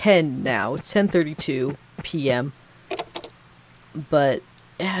 it's 10 now. It's 10:32 p.m. But,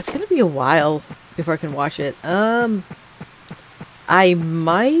 yeah, it's gonna be a while before I can watch it. I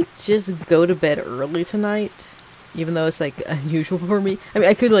might just go to bed early tonight. Even though it's, like, unusual for me. I mean,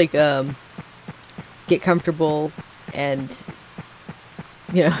 I could, like, get comfortable and,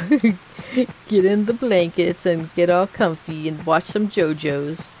 you know, get in the blankets and get all comfy and watch some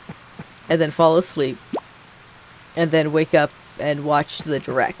JoJo's. And then fall asleep. And then wake up and watch the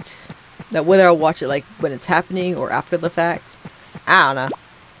direct. Now, whether I'll watch it, like, when it's happening or after the fact, I don't know.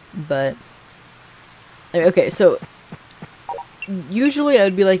 But, okay, so, usually I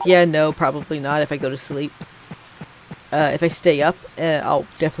would be like, yeah, no, probably not if I go to sleep. If I stay up, I'll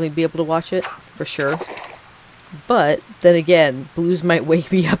definitely be able to watch it, for sure. But, then again, Blues might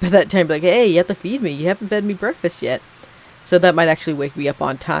wake me up at that time, like, hey, you have to feed me, you haven't fed me breakfast yet. So that might actually wake me up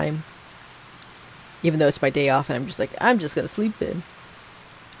on time. Even though it's my day off and I'm just like, I'm just gonna sleep in.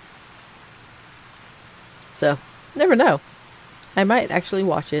 So, never know. I might actually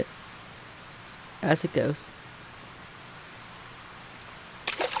watch it as it goes.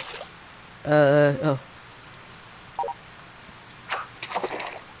 Oh.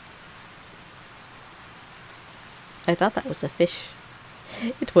 I thought that was a fish.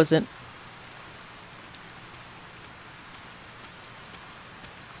 It wasn't.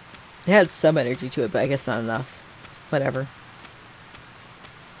 It had some energy to it, but I guess not enough. Whatever.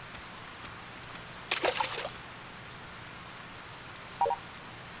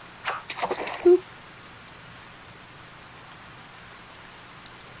 Boop.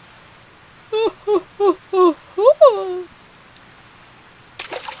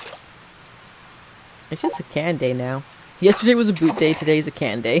 It's just a can day now. Yesterday was a boot day, today's a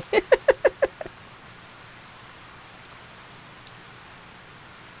can day.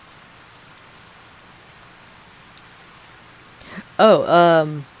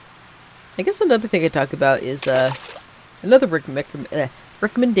 Oh, I guess another thing I talk about is, another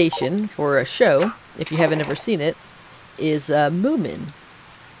recommendation for a show, if you haven't ever seen it, is, Moomin.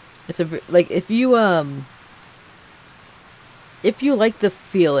 It's like, if you like the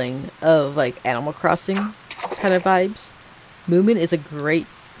feeling of, like, Animal Crossing kind of vibes, Moomin is a great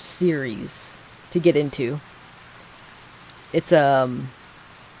series to get into. It's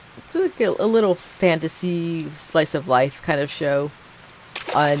like a little fantasy slice of life kind of show,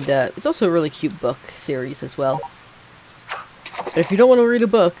 and it's also a really cute book series as well. But if you don't want to read a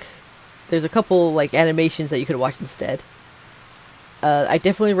book, there's a couple like animations that you could watch instead. I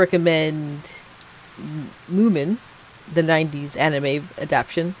definitely recommend Moomin, the 90s anime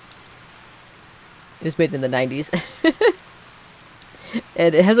adaptation. It was made in the 90s.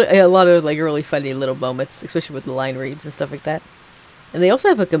 And it has a lot of like really funny little moments, especially with the line reads and stuff like that. And they also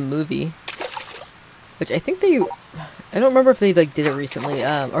have like a movie, which I think I don't remember if they like did it recently,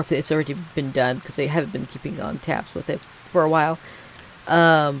 or if it's already been done, because they haven't been keeping on tabs with it for a while.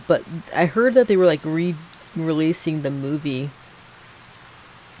 But I heard that they were like re-releasing the movie.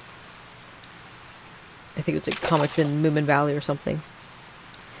 I think it was like Comics in Moomin Valley or something.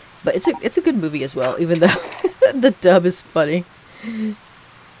 But it's a good movie as well, even though the dub is funny.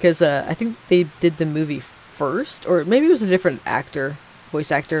 Because I think they did the movie first, or maybe it was a different actor,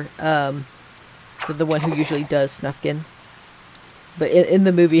 voice actor, the one who usually does Snufkin. But in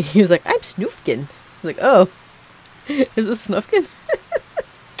the movie, he was like, I'm Snoofkin. I was like, oh, is this Snoofkin?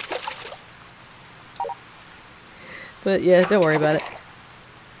 But yeah, don't worry about it.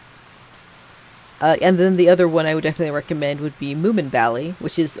 And then the other one I would definitely recommend would be Moomin Valley,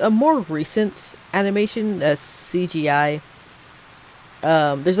 which is a more recent animation, CGI.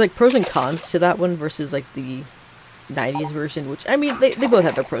 There's like pros and cons to that one versus like the 90s version, which, I mean, they both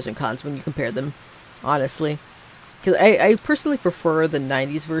have their pros and cons when you compare them, honestly. Because I personally prefer the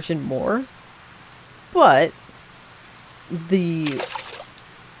 90s version more, but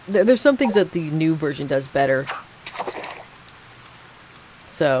there's some things that the new version does better.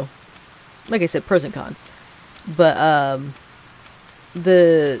 So, like I said, pros and cons. But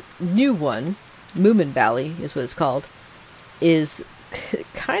the new one, Moomin Valley is what it's called, is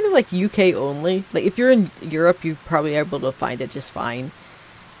kind of like UK only. Like, if you're in Europe, you're probably able to find it just fine.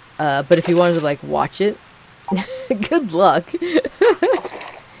 But if you wanted to, like, watch it, good luck.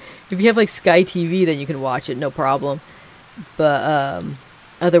 If you have, like, Sky TV, then you can watch it, no problem. But,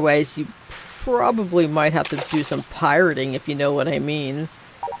 otherwise, you probably might have to do some pirating, if you know what I mean.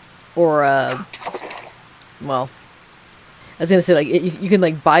 Or, well, I was gonna say, like, you can,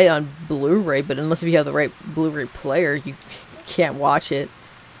 like, buy it on Blu-ray, but unless if you have the right Blu-ray player, you can't watch it.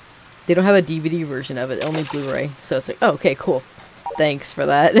 They don't have a DVD version of it, only Blu-ray. So it's like, oh, okay, cool. Thanks for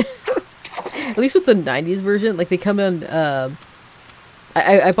that. At least with the 90s version, like, they come in,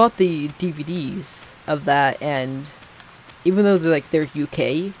 I bought the DVDs of that, and even though they're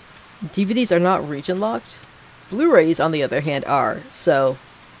UK, DVDs are not region locked. Blu-rays, on the other hand, are, so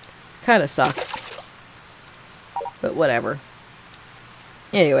kind of sucks. But whatever.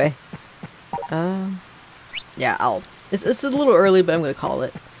 Anyway. Yeah, it's a little early, but I'm gonna call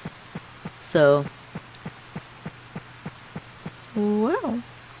it. So. Wow.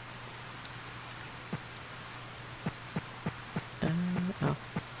 Oh.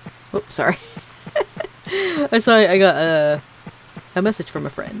 Oops, sorry. I saw I got a message from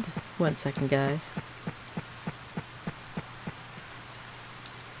a friend. 1 second, guys.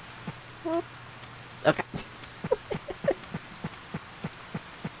 Okay.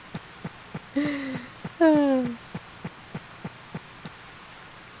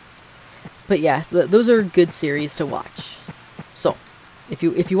 But yeah, those are good series to watch. So, if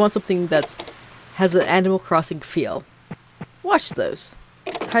you want something that's has an Animal Crossing feel, watch those.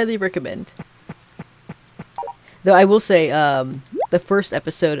 Highly recommend. Though I will say, the first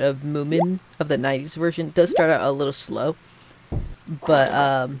episode of Moomin of the 90s version does start out a little slow, but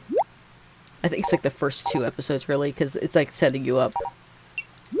I think it's like the first 2 episodes really, because it's like setting you up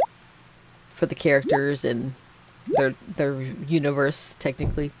for the characters and their universe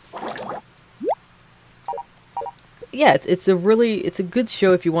technically. Yeah, it's a good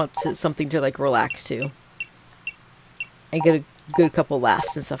show if you want something to like relax to and get a good couple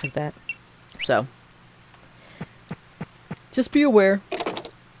laughs and stuff like that. So just be aware.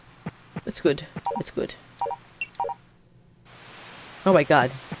 It's good. It's good. Oh my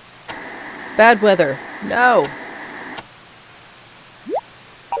god. Bad weather. No.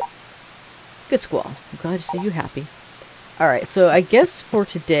 Good squall. I'm glad to see you happy. Alright, so I guess for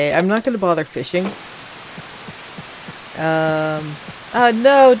today, I'm not going to bother fishing.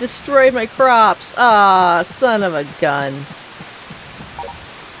 No, destroyed my crops. Ah, son of a gun.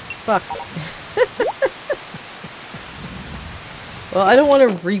 Fuck. Well, I don't want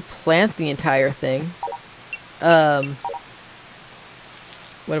to replant the entire thing. What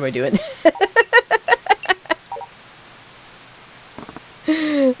am I doing?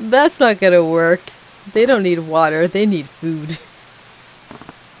 That's not gonna work. They don't need water, they need food.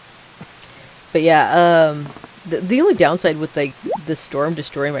 But yeah, the only downside with like the storm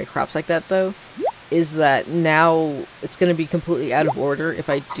destroying my crops like that though is that now it's gonna be completely out of order if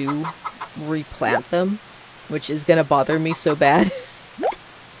I do replant them, which is gonna bother me so bad.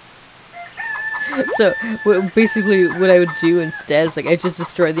 So basically what I would do instead is like I just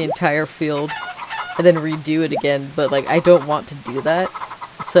destroy the entire field and then redo it again, but like I don't want to do that.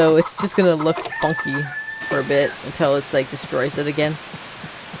 So it's just gonna look funky for a bit until it's like destroys it again.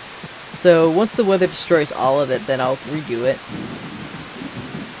 So once the weather destroys all of it, then I'll redo it.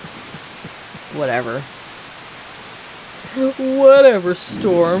 Whatever. Whatever,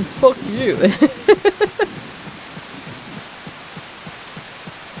 storm. Fuck you.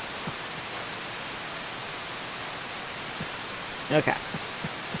 Okay.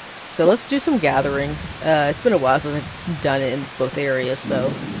 So let's do some gathering. It's been a while since I've done it in both areas,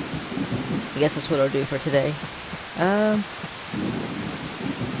 so I guess that's what I'll do for today.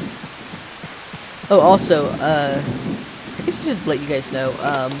 Oh, also, I guess I should let you guys know,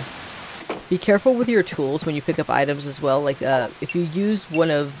 Be careful with your tools when you pick up items as well. Like, if you use one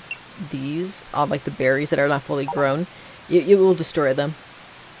of these on, like, the berries that are not fully grown, it will destroy them.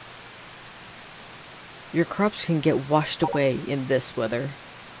 Your crops can get washed away in this weather.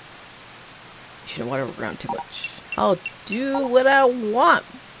 You shouldn't water around too much. I'll do what I want.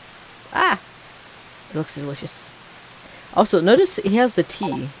 Ah! It looks delicious. Also, notice he has the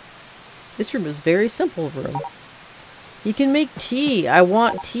tea. This room is a very simple room. You can make tea. I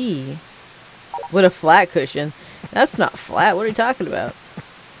want tea. What a flat cushion. That's not flat. What are you talking about?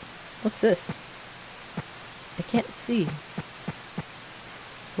 What's this? I can't see.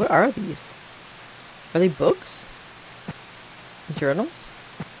 What are these? Are they books? Journals?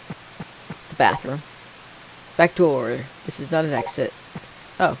 It's a bathroom. Back to order. This is not an exit.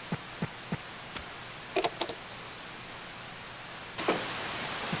 Oh.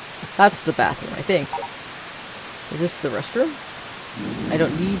 That's the bathroom, I think. Is this the restroom? I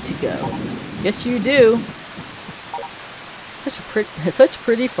don't need to go. Yes, you do. Such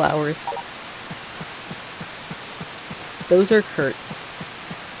pretty flowers. Those are Kurt's.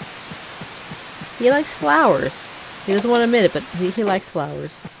 He likes flowers. He doesn't want to admit it, but he likes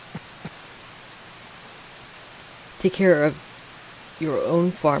flowers. Take care of your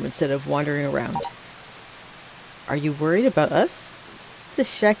own farm instead of wandering around. Are you worried about us? This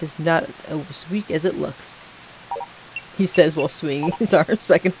shack is not as weak as it looks. He says while swinging his arms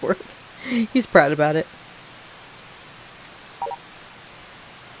back and forth. He's proud about it.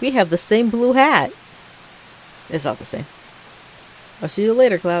 We have the same blue hat. It's not the same. I'll see you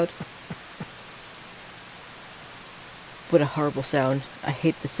later, Cloud. What a horrible sound. I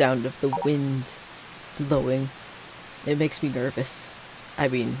hate the sound of the wind blowing. It makes me nervous. I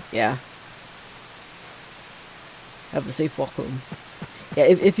mean, yeah. Have a safe walk home. Yeah,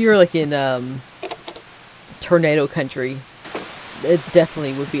 if you're like in tornado country, it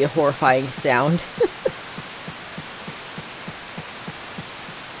definitely would be a horrifying sound.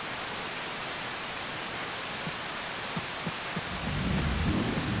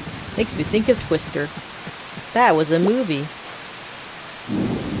 Makes me think of Twister. That was a movie.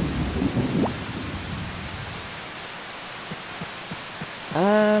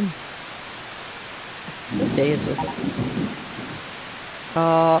 What day is this?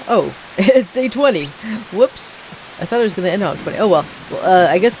 Oh, it's day 20. Whoops. I thought it was going to end on 20. Oh, well.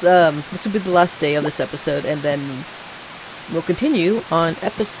 I guess, this will be the last day of this episode, and then we'll continue on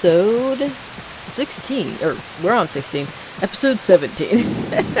episode 16. Or, we're on 16. Episode 17.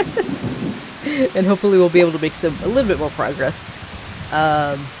 And hopefully we'll be able to make a little bit more progress.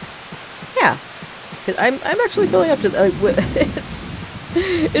 Yeah. 'Cause I'm actually feeling up to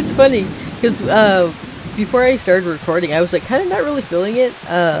it's funny, because, before I started recording, I was like kind of not really feeling it.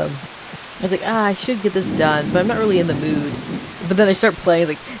 I was like, I should get this done, but I'm not really in the mood. But then I start playing,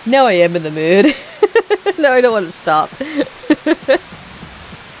 like, now I am in the mood. Now I don't want to stop.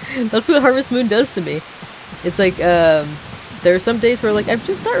 That's what Harvest Moon does to me. It's like, there are some days where, like, I'm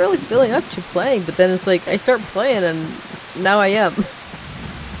just not really feeling up to playing, but then it's like, I start playing and now I am.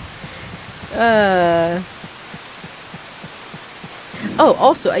 Oh,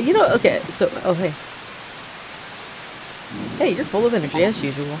 also, you know, okay, so, oh, hey. Hey, you're full of energy, as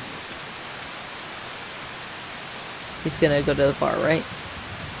usual. He's gonna go to the bar, right?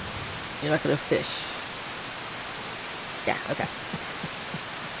 You're not gonna fish. Yeah, okay.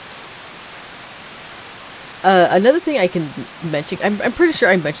 Another thing I can mention, I'm pretty sure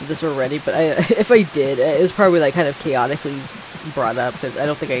I mentioned this already, but if I did, it was probably, like, kind of chaotically brought up, because I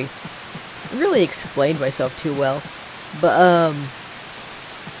don't think I really explained myself too well. But,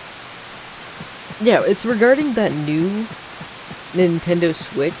 yeah, it's regarding that new Nintendo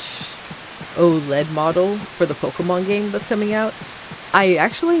Switch OLED model for the Pokemon game that's coming out. I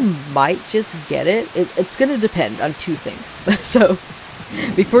actually might just get it. It's gonna depend on two things. So,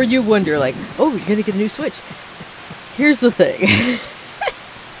 before you wonder, like, oh, you're gonna get a new Switch. Here's the thing.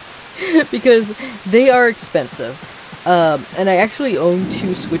 Because they are expensive. And I actually own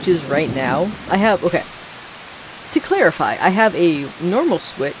two Switches right now. Okay. To clarify, I have a normal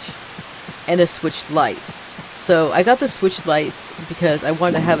Switch and a Switch Lite. So I got the Switch Lite because I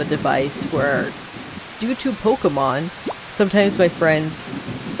wanted to have a device where, due to Pokemon, sometimes my friends,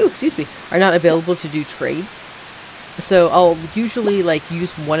 are not available to do trades. So I'll usually, like,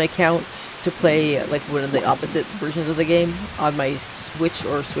 use one account to play, like, one of the opposite versions of the game on my Switch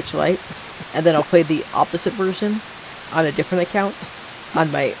or Switch Lite, and then I'll play the opposite version on a different account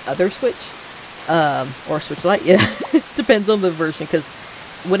on my other Switch, or Switch Lite. Yeah, depends on the version, because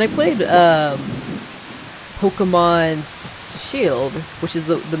when I played Pokemon Shield, which is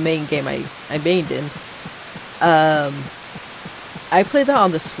the main game I mained in, I played that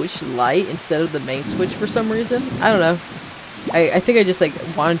on the Switch Lite instead of the main Switch for some reason. I don't know. I think I just like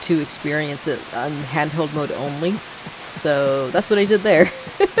wanted to experience it on handheld mode only. So that's what I did there.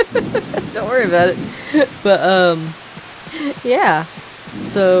 Don't worry about it. But yeah.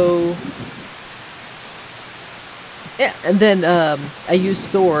 So yeah, and then I used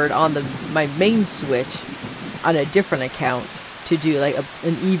Sword on my main Switch on a different account to do like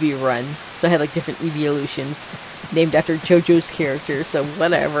an Eevee run. So I had like different Eevee evolutions named after JoJo's character, so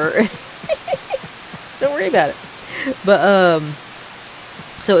whatever. Don't worry about it. But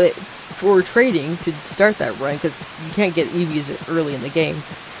so for trading to start that run, because you can't get Eevees early in the game.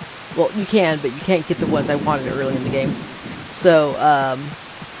 Well, you can, but you can't get the ones I wanted early in the game. So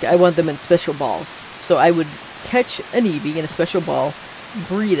I want them in special balls. So I would catch an Eevee in a special ball,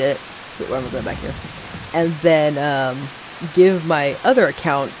 breed it. Wait, why am I going back here? And then give my other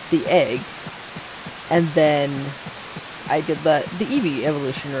account the egg. And then I did the Eevee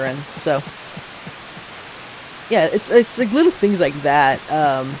evolution run. So yeah, it's like little things like that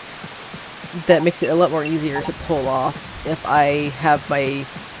that makes it a lot more easier to pull off if I have my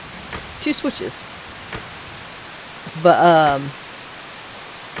 2 Switches. But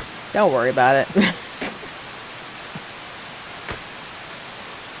don't worry about it.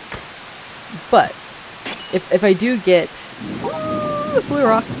 But if I do get blue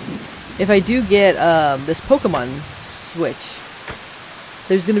rock, if I do get this Pokemon Switch,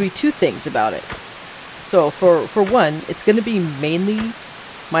 there's going to be 2 things about it. So for one, it's going to be mainly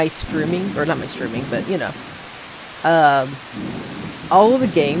my streaming, or not my streaming, but you know, all of the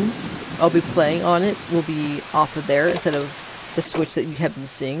games I'll be playing on it will be off of there instead of the Switch that you have been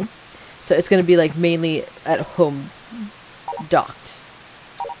seeing. So it's going to be like mainly at home docked.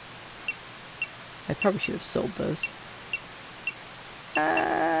 I probably should have sold those.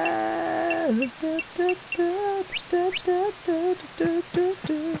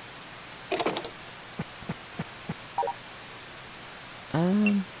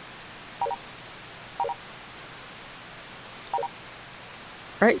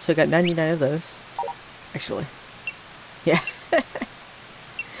 Alright, so I got 99 of those. Actually. Yeah.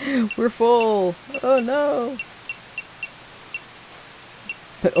 We're full! Oh no!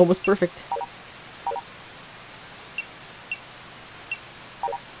 But almost perfect.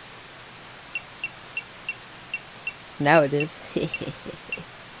 Now it is.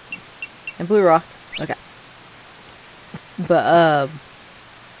 And blue rock. Okay. But,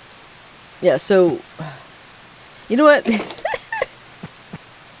 yeah, so, you know what?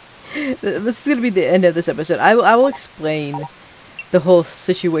 This is going to be the end of this episode. I will explain the whole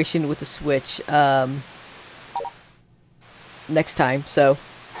situation with the Switch, next time, so,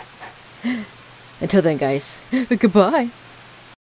 until then, guys, goodbye.